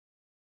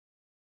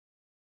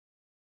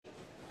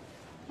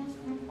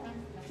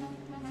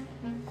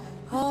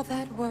All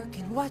that work,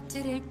 and what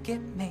did it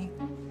get me?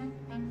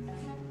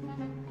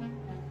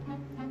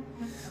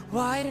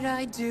 Why did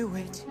I do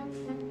it?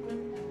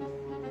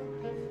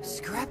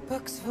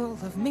 Scrapbooks full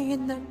of me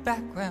in the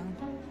background.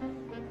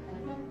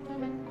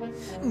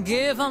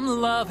 Give 'em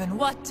love, and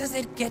what does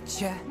it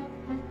get ya?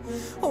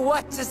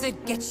 What does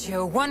it get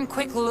you? One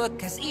quick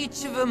look as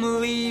each of them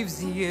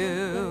leaves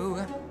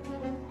you.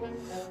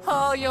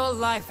 All your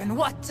life, and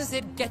what does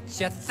it get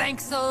you?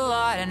 Thanks a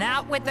lot, and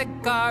out with the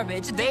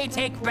garbage. They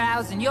take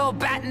bows, and you're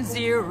batting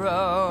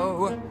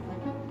zero.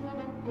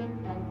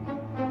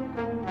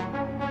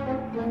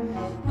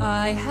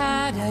 I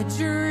had a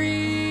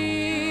dream.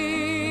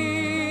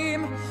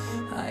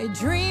 I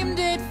dreamed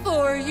it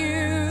for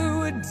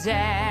you,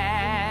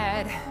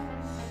 Dad.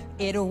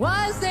 It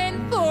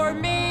wasn't for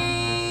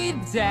me,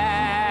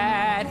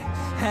 Dad.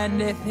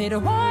 And if it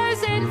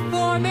wasn't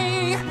for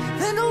me,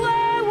 then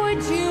where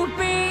would you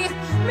be,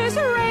 Miss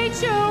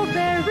Rachel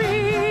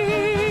Berry?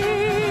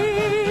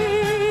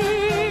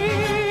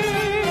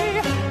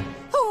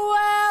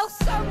 Well,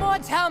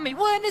 someone tell me,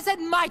 when is it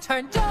my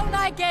turn? Don't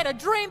I get a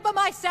dream for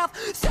myself?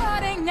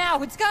 Starting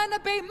now, it's gonna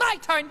be my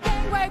turn.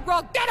 Gateway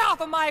roll, get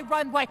off of my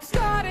runway.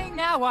 Starting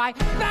now, I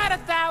bat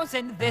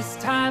 1,000. This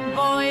time,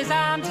 boys,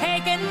 I'm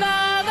taking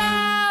the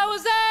vow.